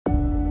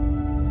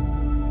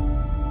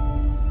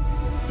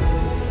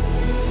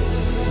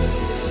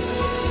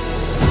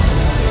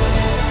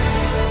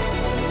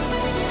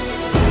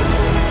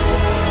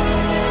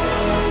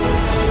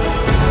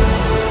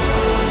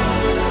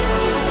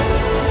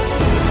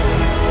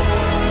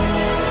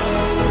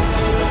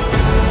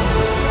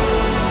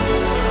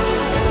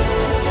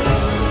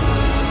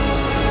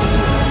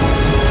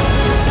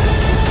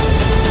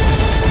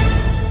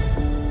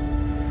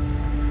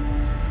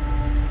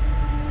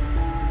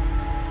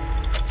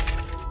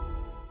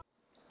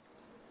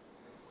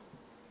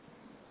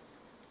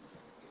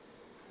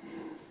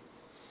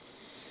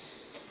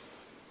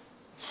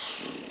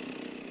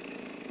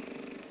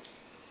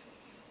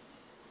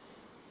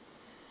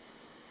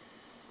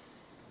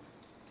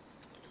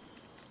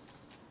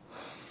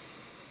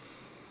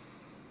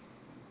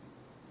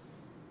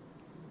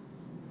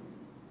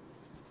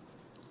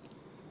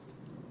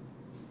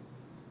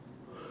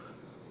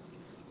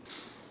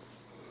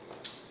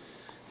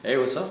Hey,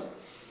 what's up?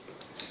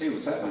 Hey,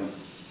 what's happening?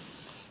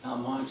 Not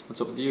much. What's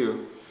up with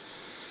you?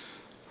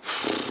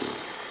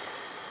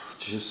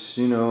 Just,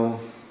 you know,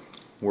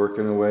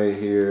 working away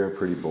here,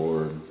 pretty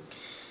bored.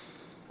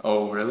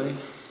 Oh, really?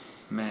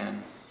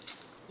 Man.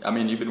 I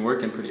mean, you've been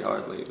working pretty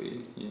hard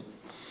lately. You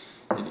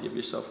need to give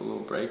yourself a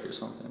little break or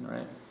something,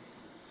 right?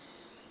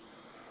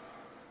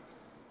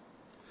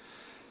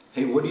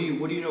 Hey, what do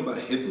you know about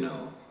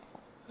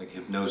like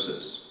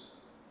hypnosis?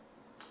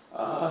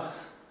 Not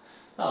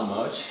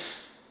much.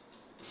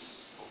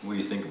 What do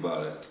you think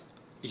about it?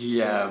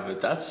 Yeah,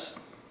 but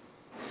that's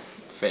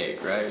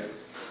fake, right?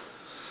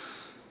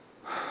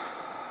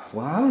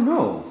 Well, I don't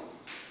know.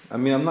 I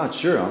mean, I'm not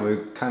sure.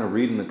 I'm kind of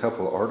reading a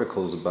couple of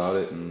articles about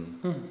it, and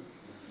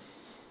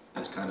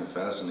it's kind of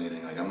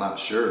fascinating. Like, I'm not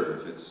sure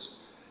if it's,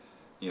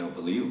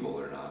 believable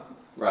or not.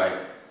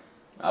 Right.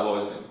 I've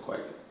always been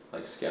quite,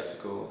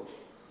 skeptical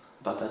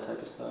about that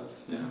type of stuff.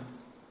 Yeah.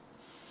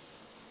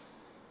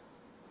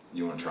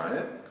 You want to try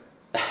it?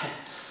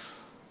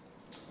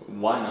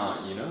 Why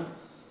not, you know?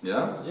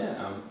 Yeah?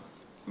 Yeah.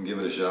 Give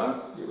it a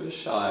shot? Give it a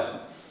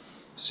shot.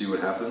 See what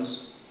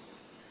happens?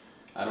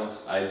 I don't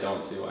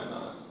see why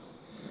not.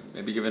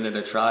 Maybe giving it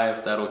a try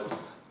if that'll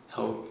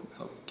help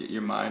get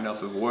your mind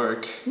off of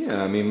work.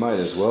 Yeah, I mean, might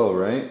as well,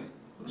 right?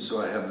 So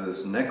I have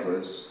this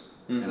necklace,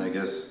 and I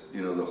guess,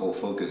 the whole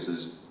focus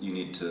is you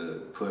need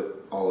to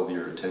put all of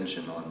your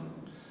attention on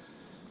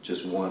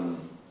just one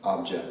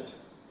object.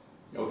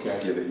 Okay.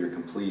 Give it your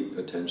complete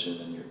attention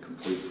and your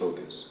complete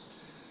focus.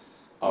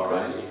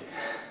 Alrighty. Okay?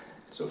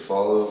 So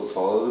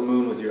follow the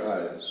moon with your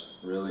eyes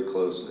really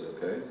closely,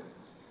 okay?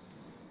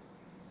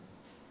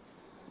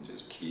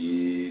 Just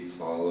keep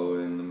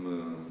following the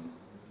moon.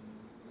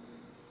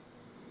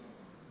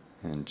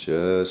 And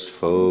just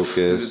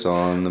focus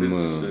on the moon. This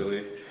is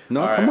silly.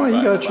 No, all come right, on, fine,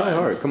 you gotta try fine.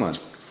 hard, come on.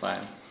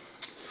 Fine.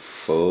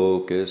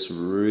 Focus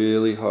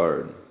really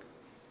hard.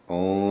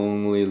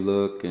 Only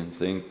look and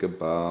think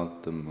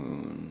about the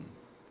moon.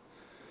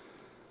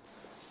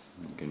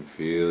 You can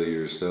feel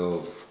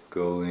yourself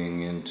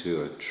going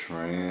into a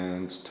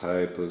trance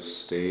type of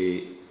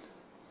state.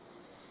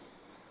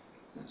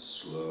 And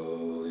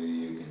slowly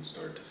you can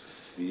start to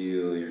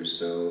feel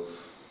yourself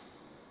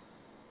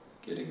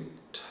getting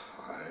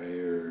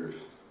tired.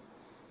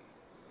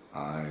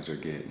 Eyes are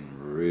getting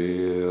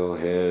real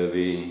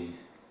heavy.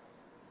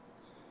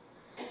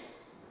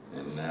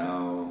 And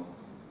now,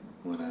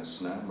 when I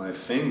snap my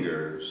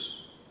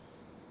fingers,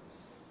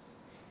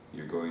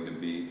 you're going to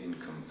be in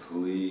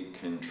complete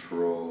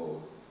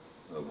control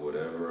of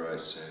whatever I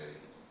say.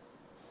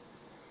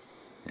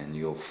 And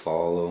you'll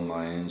follow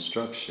my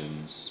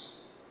instructions.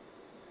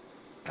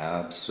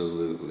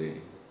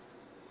 Absolutely.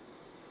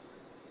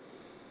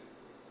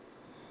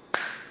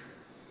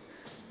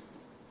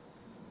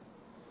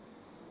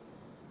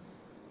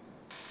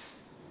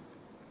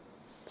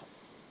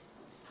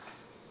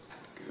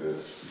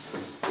 Good.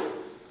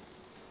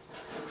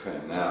 Okay,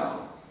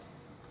 now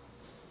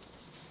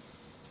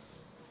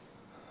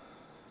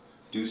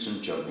do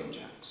some jumping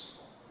jacks.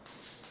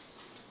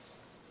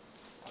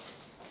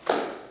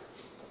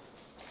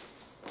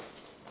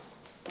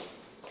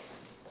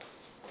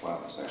 Wow,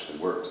 this actually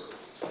worked.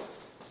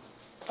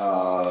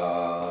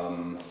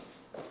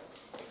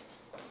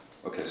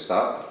 Okay,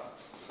 stop.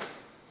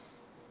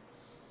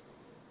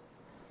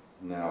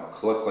 Now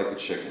cluck like a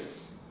chicken.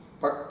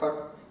 Buck,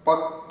 buck,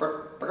 buck,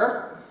 buck,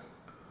 buck,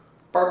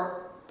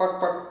 buck, buck,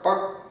 buck,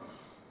 buck.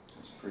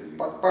 That's pretty good.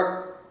 Buck,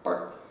 buck,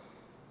 buck,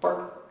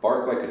 buck.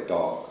 Bark like a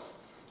dog.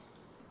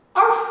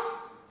 Arf,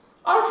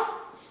 arf,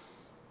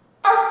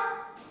 arf,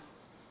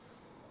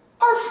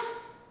 arf,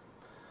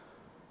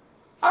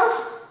 arf.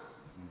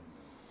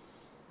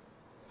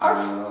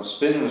 Arf.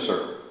 Spin in a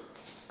circle.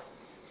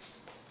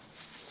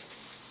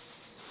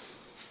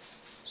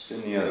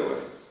 Spin the other way.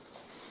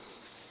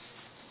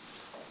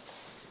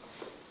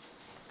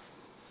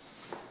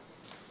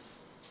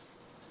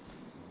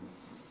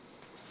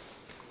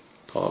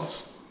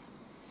 Pause.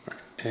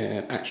 Right.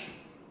 And action.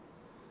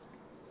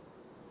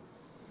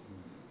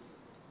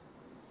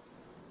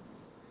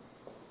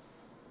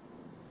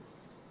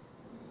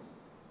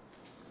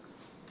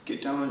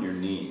 Get down on your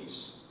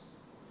knees.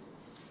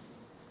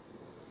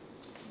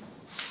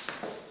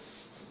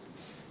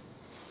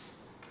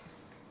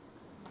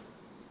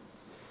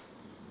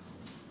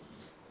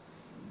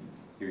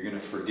 You're going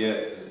to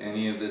forget that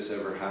any of this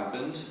ever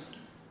happened,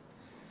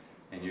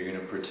 and you're going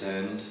to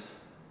pretend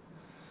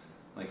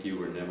like you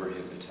were never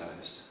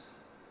hypnotized.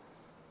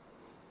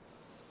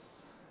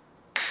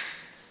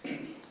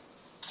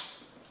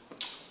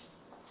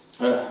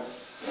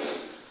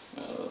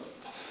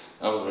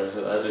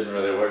 That didn't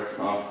really work,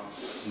 huh?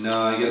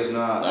 No, I guess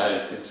not. I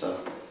didn't think so.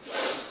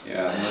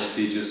 Yeah, it must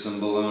be just some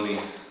baloney.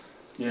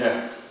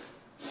 Yeah.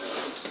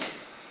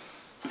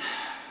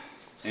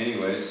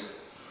 Anyways.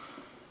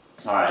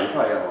 Alright, you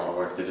probably got a lot of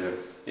work to do.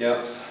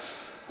 Yep.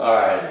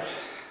 Alright.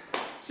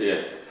 See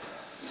ya.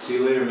 See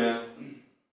you later, man.